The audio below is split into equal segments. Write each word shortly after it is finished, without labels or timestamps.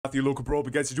your local bro.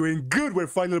 But guys, you're doing good. We're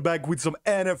finally back with some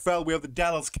NFL. We have the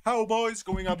Dallas Cowboys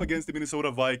going up against the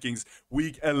Minnesota Vikings.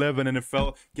 Week 11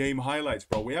 NFL game highlights,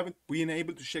 bro. We haven't been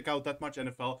able to check out that much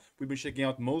NFL. We've been checking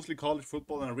out mostly college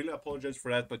football, and I really apologize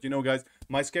for that. But you know, guys,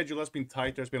 my schedule has been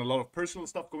tight. There's been a lot of personal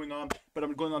stuff going on. But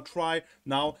I'm going to try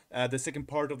now the second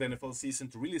part of the NFL season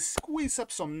to really squeeze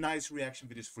up some nice reaction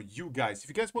videos for you guys. If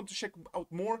you guys want to check out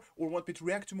more or want me to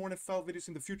react to more NFL videos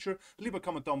in the future, leave a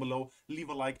comment down below, leave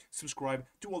a like, subscribe,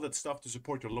 do all that stuff to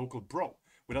support your local bro.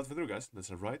 Without further ado, guys, let's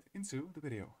dive right into the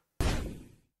video.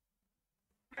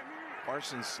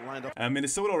 Parsons lined up.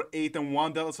 Minnesota are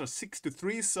 8-1. Dallas are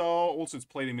 6-3. So also it's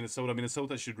played in Minnesota.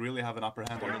 Minnesota should really have an upper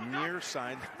hand. On the near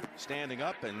side, standing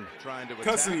up and trying to attack.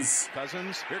 Cousins.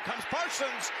 Here comes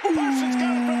Parsons. Ooh. Parsons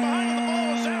got it from behind, and the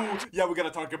ball is out. Yeah, we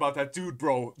gotta talk about that dude,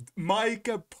 bro.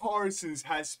 Micah Parsons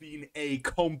has been a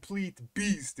complete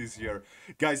beast this year,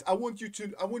 guys. I want you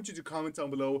to comment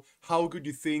down below how good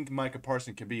you think Micah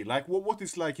Parsons can be. Like, what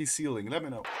is like his ceiling? Let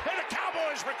me know. And the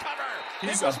Cowboys recover.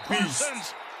 He's a beast.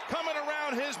 Parsons coming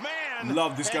around his man.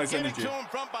 Love this guy's getting energy. to him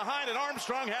from behind, and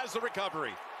Armstrong has the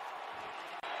recovery.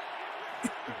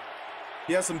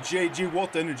 He has some J.G.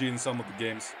 Watt energy in some of the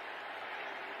games.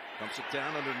 Dumps it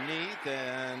down underneath,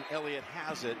 and Elliott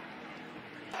has it.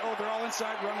 Oh, they're all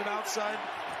inside, running outside.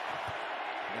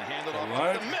 And hand it off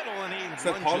right. up the middle, and he Is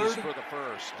that lunges Pollard? for the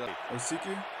first.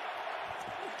 Osiki.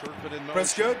 Turpin in motion.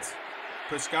 Prescott.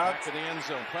 Back to the end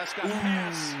zone. Prescott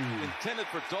pass intended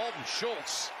for Dalton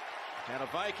Schultz. And a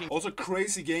Viking. Also,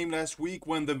 crazy game last week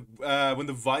when the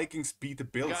Vikings beat the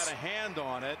Bills. Got a hand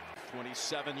on it.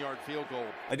 27-yard field goal.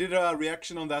 I did a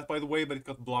reaction on that, by the way, but it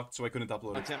got blocked, so I couldn't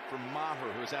upload it. Attempt from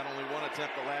Maher, who's had only one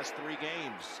attempt the last 3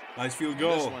 games. Nice field And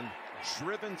goal. this one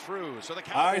driven through. So the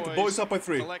Cowboys All right, the boys up by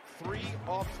 3. collect 3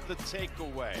 off the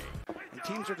takeaway. And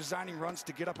teams are designing runs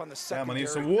to get up on the Damn, secondary. I need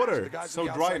some water. So the guys So on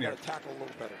the dry outside in here. gotta tackle a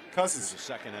little better. Cousins. There's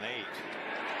a 2nd and 8.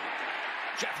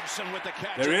 Jefferson with the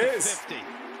catch. There at he the is. 50.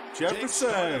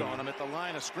 Jefferson. On him at the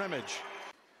line of scrimmage.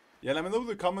 Yeah, let me know in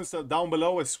the comments down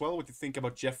below as well what you think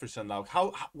about Jefferson now.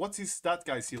 What's his stat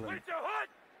guy ceiling?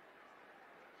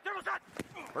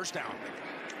 First down.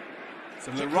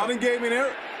 So the running game in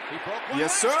here. He broke one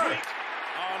Yes, last sir. week.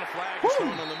 Oh, and a flag is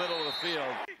thrown in the middle of the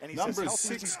field. And he's Number as healthy as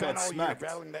 6 he's been got all year, smacked.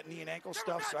 battling that knee and ankle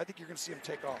stuff. So I think you're going to see him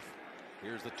take off.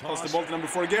 Here's the Toss toss. the ball to number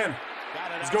 4 again.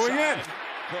 Got it It's going in. outside.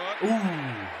 Cook. Ooh.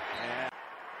 And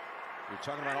we're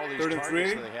talking about all these 3rd and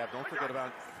targets 3. that they have. Don't forget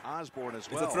about Osborne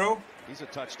as well. Is a throw? He's a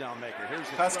touchdown maker. Here's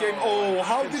the Pass throw. game. Oh,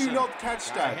 how did he Hutchinson not catch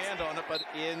got that? A hand on it, but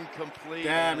incomplete.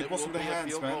 Damn, And it wasn't will the be a hands,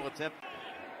 field man. goal attempt.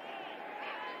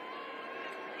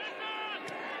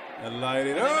 And light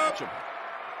it And they up. match him.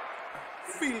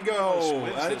 Field goal.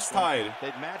 Wins And this it's one. tied.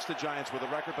 They'd match the Giants with a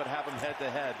record, but have them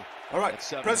head-to-head. All right, At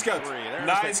 7-3. Prescott. There's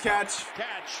Nice the catch.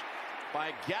 Catch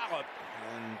by Gallup.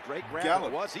 And great grab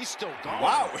Gallup. it was. He's still gone.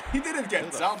 Wow, he didn't To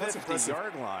get the down. That's impressive.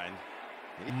 50-yard line.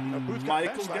 Booth got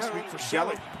Michael benched last week for Gallup,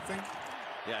 Shelley. I think.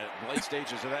 Yeah, late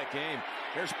stages of that game.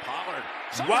 Here's Pollard.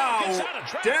 Wow, Somehow gets out of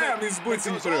traffic damn, he's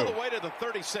blitzing and goes all through. the way to the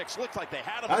 36. Looks like they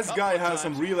had him. That guy has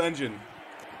some real engine.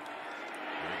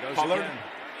 There he goes Pollard. again.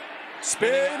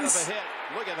 Spinning out of a Spins. hit.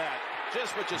 Look at that.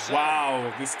 Just what you said.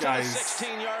 Wow, this To the guy is...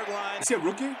 16-yard line. Is he a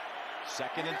rookie?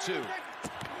 2nd and 2.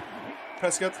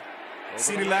 Prescott. Over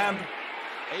CeeDee the Lamb. line.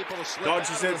 Able to slip Dodges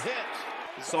out of it. the hit.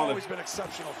 He's Solid. always been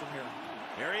exceptional from here.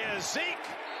 Here he is, Zeke.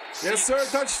 Yes, sir.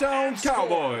 Seeks Touchdown, and scores.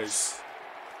 Cowboys.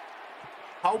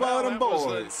 How about them, That was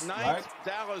boys? the 9th Right?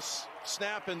 Dallas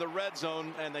snap in the red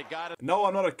zone, and they got it. No,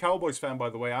 I'm not a Cowboys fan, by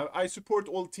the way. I support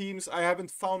all teams. I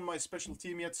haven't found my special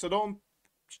team yet, so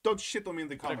don't shit on me in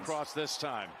the comments. Across this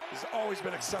time. He's always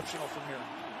been exceptional from here.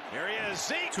 Here he is,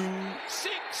 Zeke. 2,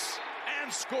 Seeks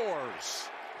and scores.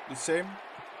 the same.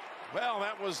 Well,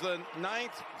 that was the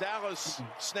 9th Dallas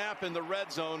snap in the red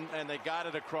zone, and they got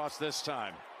it across this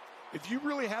time. If you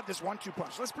really had this 1-2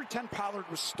 punch, let's pretend Pollard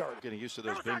was starting. Getting used to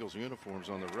those Bengals uniforms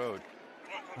on the road.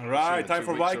 All right, Seen the time 2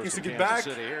 for weeks Vikings or to so get Kansas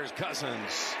back. City. Here's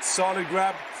Cousins. Solid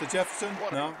grab. So Jefferson?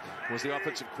 What No. was the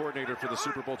offensive coordinator for the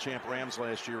Super Bowl champ Rams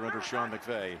last year under Sean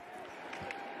McVay.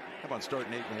 How about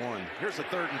starting 8-1? Here's the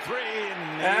 3rd and 3,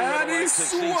 And he's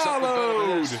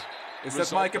swallowed. Is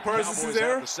that Micah Parsons is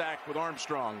there? The sack with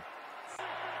Armstrong.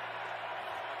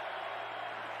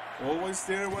 Always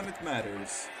there when it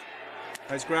matters.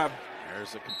 Nice grab.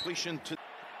 There's a completion to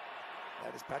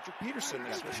That is Patrick Peterson.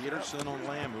 That's what Peterson on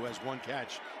Lamb, who has 1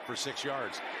 catch for 6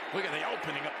 yards. Look at the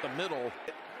opening up the middle.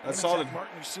 That's solid. Zach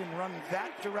Martin, you see him run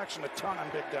that direction a ton on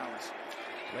big downs.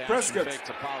 Prescott. Fake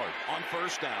to Pollard on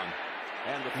 1st down.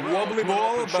 And the throw Wobbly put up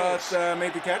ball, and but Schultz.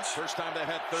 made the catch. First time they've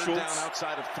had 3rd Schultz. down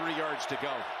outside of 3 yards to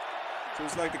go.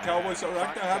 Feels like the Cowboys are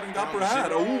right now having the upper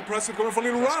hand. Oh, Prescott coming for a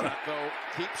little run.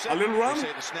 A little run. They say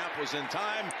the snap was in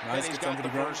time. Nice, and he's gets got the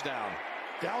first down.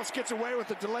 Dallas gets away with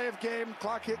the delay of game.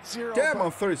 Clock hit 0. Damn,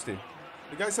 on Thursday.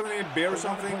 The guys having a beer or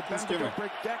something? Please give me.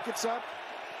 Dak gets up.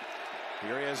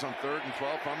 Here he is on 3rd and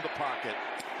 12 from the pocket.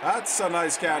 That's a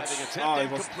nice catch. Oh, it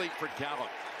was complete for Gallup.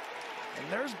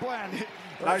 And there's Bland.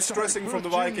 Nice stressing from the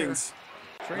Vikings.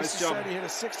 Tracy Nice job. said he hit a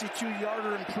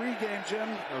 62-yarder in pregame, Jim.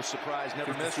 No surprise,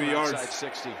 never missed 53 from yards. outside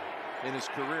 60 in his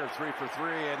career, 3 for 3,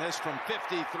 and this from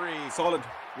 53. Solid.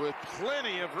 With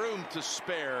plenty of room to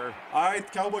spare. All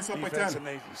right, Cowboys up by 10. And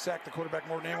they sacked the quarterback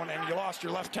more than anyone, and you lost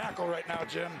your left tackle right now,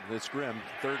 Jim. It's grim.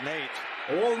 3rd and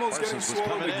 8. Almost Parsons getting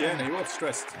swallowed again. He was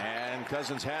stressed. And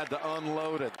Cousins had to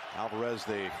unload it. Alvarez,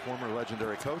 the former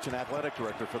legendary coach and athletic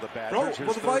director for the Bro, Badgers.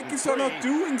 but the Vikings are not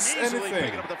doing Easily anything.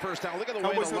 picking up the first down. Look at the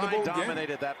Cowboys way the have the line ball again.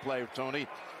 dominated that play, Tony.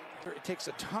 It takes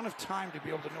a ton of time to be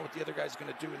able to know what the other guy's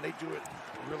going to do, and they do it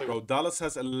really Bro, well. Dallas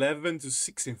has 11 to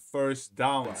 6 in first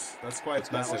downs. That's quite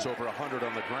That was massive. over 100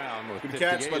 on the ground. With Good 58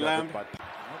 catch by of it, Lamb. but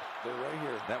They're right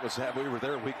here. that was we were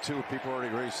there week 2. People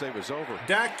already ready to say it was over.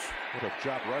 Dak, What a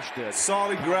job Rush did.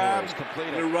 solid grab.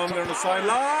 Completed. Little run there on the Hit a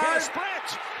sideline.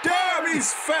 sprint. Damn,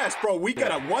 he's fast, bro. We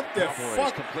gotta, what the Cowboys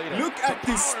fuck? completed. Look at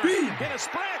this Pollard speed. In a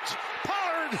sprint.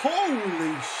 Pollard.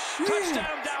 Holy shit.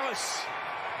 Touchdown Dallas.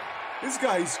 This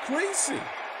guy is crazy.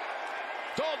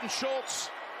 Dalton Schultz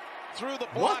through the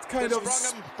block. What kind that of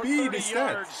sprung him for speed 30 is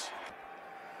yards.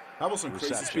 that? That was some crazy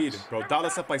Receptions. speed. Bro,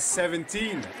 Dallas up by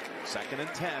 17. 2nd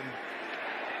and 10.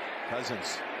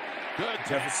 Cousins. Good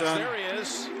Jefferson. pass. There he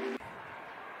is.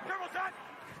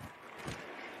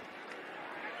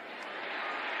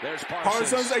 There's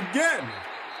Parsons again.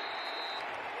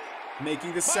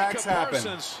 Making the sacks happen.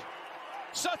 Parsons.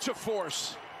 Such a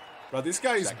force. Bro, this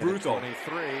guy is 2nd and brutal.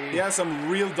 23. He has some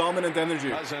real dominant energy.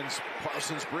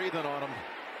 Parsons breathing on him.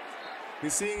 We're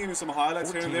seeing him in some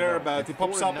highlights here and there, but he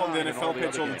pops up on the NFL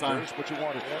pitch all the time. Here's what you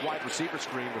want, a wide receiver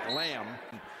screen with Lamb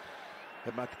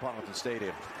at Metropolitan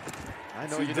Stadium. I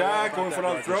know See you Dak know going for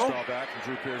another throw. Back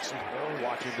from Drew Pearson.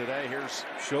 Watching today. Here's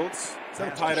Schultz. Is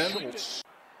that a tight end? Schultz. Is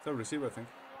that a receiver, I think?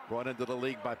 Brought into the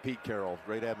league by Pete Carroll.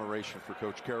 Great admiration for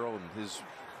Coach Carroll and his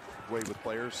way with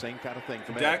players. Same kind of thing.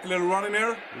 Dak, a little run in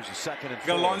there. Here's a 2nd and 4.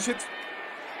 Gotta launch it.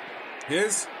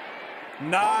 His.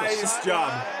 Nice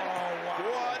job.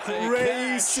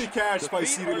 Crazy catch by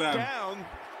CeeDee Lamb.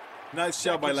 Nice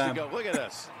job by Lamb. Look at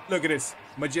this. Look at this.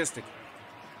 Majestic.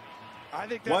 I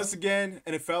think that's Once again,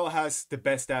 NFL has the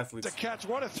best athletes. the catch.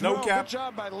 What a throw. No cap. Good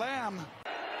job by Lamb.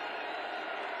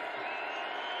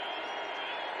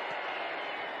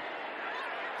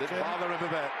 Didn't bother him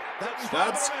a bit.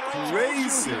 That's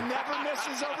crazy. He never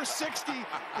misses over 60.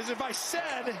 Because if I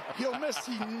said he'll miss,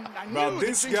 I knew Bro, that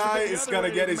this things would guy go the is other gonna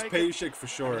way get to his make paycheck for it.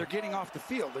 sure. They're getting off the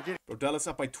field. They're getting Bro, Dallas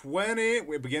up by 20.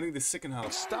 We're beginning the second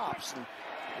half. stops. And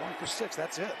 1 for 6.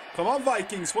 That's it. Come on,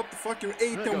 Vikings. What the fuck? You're 8 There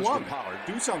and goes 1. to Pollard.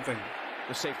 Do something.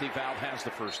 The safety valve has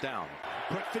the first down.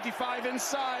 Put 55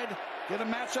 inside. Get a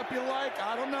matchup you like.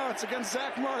 I don't know. It's against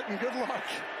Zach Martin. Good luck.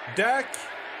 Dak.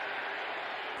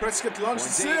 Prescott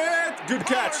launches it. Good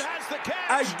catch. Pollard has the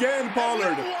catch. Again, Pollard.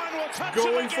 And no one will touch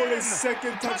Going him for again. his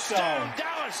second touchdown.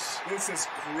 Dallas. This is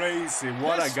crazy.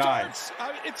 What This a guy.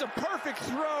 it's a perfect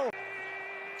throw.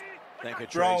 Thank you,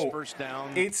 Trace. Bro, First down.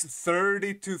 it's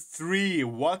 30-3.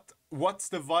 What's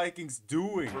the Vikings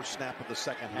doing? First snap of the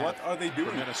second half. What are they for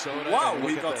doing? Minnesota. Wow, And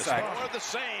look we at got this. sacked. More of the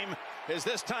same as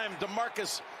this time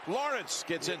DeMarcus Lawrence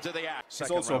gets into the act. He's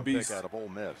also a Second-round pick beast. out of Ole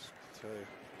Miss.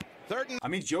 3rd and I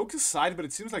mean, jokes aside, but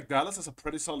it seems like Dallas has a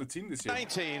pretty solid team this year.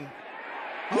 19.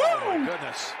 Woo! Oh, my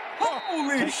goodness.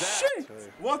 Holy Take that.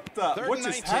 shit! What the? 3rd What and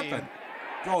just 19. happened?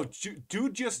 Bro,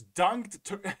 dude just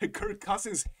dunked Kirk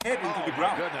Cousins' head into the Oh,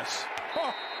 ground. my goodness.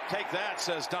 Oh, take that,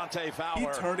 says Dante He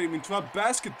Fowler. turned him into a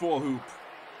basketball hoop.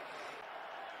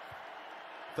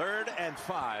 3rd and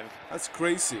 5. That's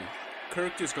crazy.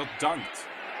 Kirk just got dunked.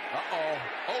 Uh-oh.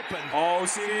 Open. Oh,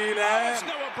 CeeDee Oh, it's Lamb.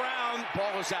 Noah Brown.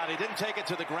 Ball is out. He didn't take it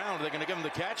to the ground. They're going to give him the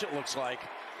catch, it looks like.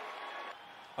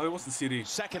 Oh, it wasn't CeeDee.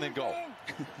 2nd and goal.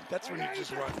 That's when you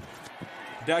just run.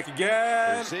 Dak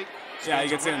again. Zeke Yeah, he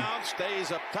spins gets in. around,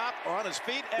 stays up top on his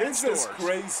feet and This is scores.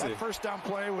 crazy. That first down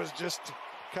play was just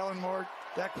Kellen Moore,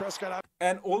 Dak Prescott out.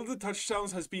 And all the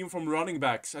touchdowns has been from running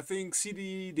backs. I think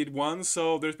CD did one,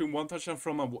 so there's been one touchdown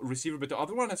from a receiver, but the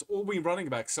other one has all been running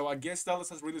backs. So I guess Dallas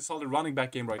has really solid running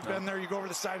back game right now. Been there, you go over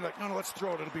the side, you're like, no, let's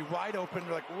throw it. It'll be wide open.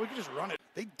 You're like, well, we can just run it.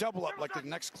 They double up like the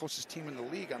next closest team in the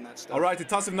league on that stuff. All right, the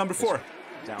toss of number 4.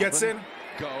 Dalvin Gets in.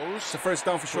 Goes. It's a first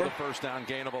down for For sure. the first down,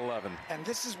 gain of 11. And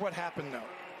this is what happened, though.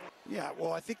 Yeah,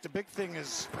 well, I think the big thing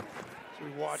is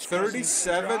we watched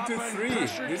 37 to Cousins 3. drop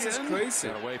and This is in. crazy.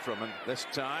 Got away from him this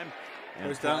time. And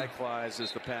First down. flies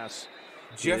as the pass.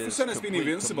 Jefferson has been complete to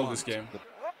invincible Munt. this game.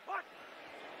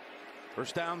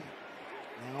 First down.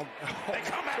 Now, they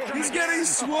come after He's him getting again.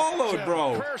 swallowed,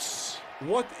 bro. Curse.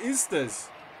 What is this?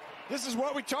 This is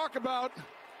what we talk about.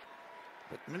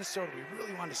 But Minnesota, we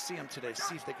really want to see them today.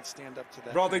 See if they can stand up to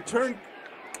that. Bro, they turned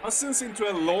Cousins into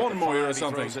a lawnmower or He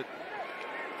something. throws it.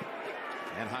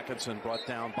 And Hawkinson brought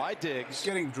down by Diggs. He's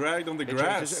getting dragged on the They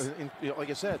grass. like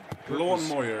I said,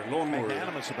 Lawnmower.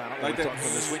 magnanimous about it. Like Like that.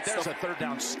 this week. There's a third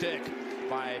down stick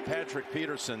by Patrick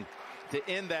Peterson to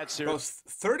end that Bro, series.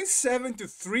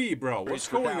 37-3, bro. What's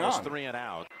For going Dallas, on? 3 and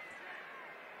out.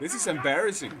 This is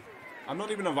embarrassing. I'm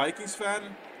not even a Vikings fan,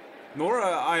 nor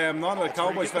I am not a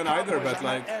Cowboys fan either, but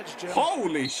like,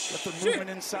 holy Let the shit! movement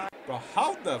inside. Bro,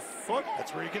 how the fuck?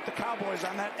 That's where you get the Cowboys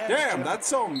on that edge. Damn, Jim. that's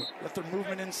some Let the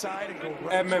movement inside and go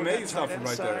right MMA to that stuff tight end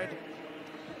right there. side.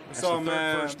 That's some the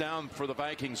third first down for the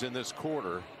Vikings in this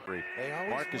quarter. They always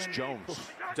Marcus win. Jones.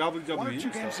 One or two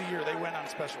WWE games stuff. a year, they win on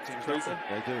special teams. Crazy. don't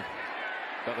they? They do.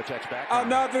 Belichick's back.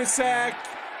 Another sack.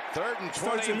 Third and 20.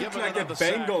 Starts to look give him like the another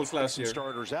sack. Bengals last Some year.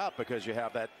 starters out because you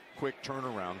have that quick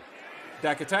turnaround.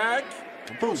 Dak attack.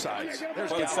 On both sides. There's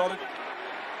Well, Gallup. solid.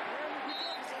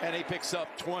 And he picks up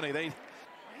 20. They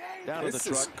down to This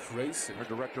the is truck. crazy. Our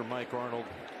director Mike Arnold,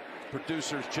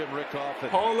 producers Jim Rickoff,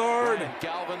 and Pollard. Brian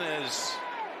Galvin is.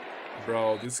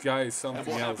 Bro, this guy is And something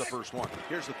we'll have else. the first one.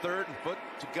 Here's the third and foot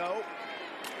to go.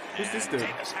 Who's this And dude?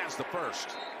 Davis has the first.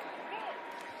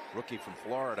 Rookie from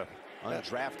Florida,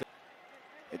 undrafted.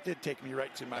 It did take me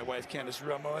right to my wife, Candace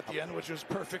Romo, at the end, which was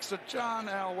perfect. So, John,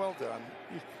 Al, well done.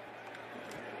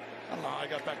 I don't know how I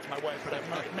got back to my wife, but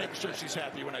I'm making sure she's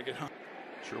happy when I get home.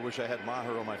 Sure wish I had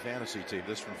Maher on my fantasy team.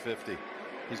 This from 50.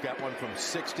 He's got one from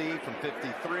 60, from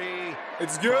 53.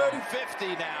 It's good. From 50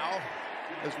 now,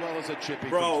 as well as a chippy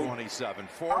Bro. from 27.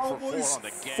 4 for 4 Cowboys on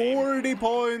the game. 40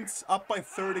 points, up by I got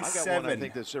 37. one I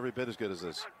think that's every bit as good as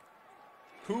this.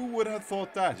 Who would have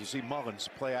thought that? As you see Mullins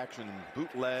play action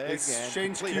bootleg and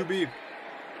Exchange complete it. QB.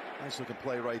 Nice looking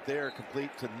play right there, complete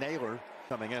to Naylor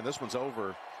coming in. This one's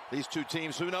over. These two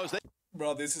teams, who knows?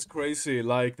 Bro, this is crazy.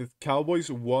 Like, the Cowboys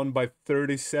won by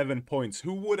 37 points.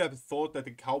 Who would have thought that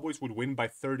the Cowboys would win by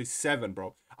 37,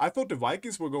 bro? I thought the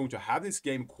Vikings were going to have this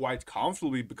game quite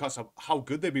comfortably because of how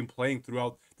good they've been playing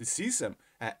throughout the season.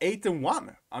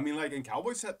 8-1. I mean, like, and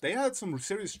Cowboys, they had some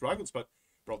serious struggles, but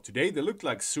bro, today they looked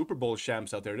like Super Bowl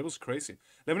champs out there. That was crazy.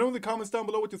 Let me know in the comments down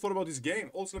below what you thought about this game.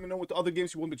 Also, let me know what other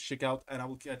games you want me to check out, and I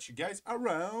will catch you guys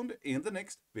around in the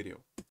next video.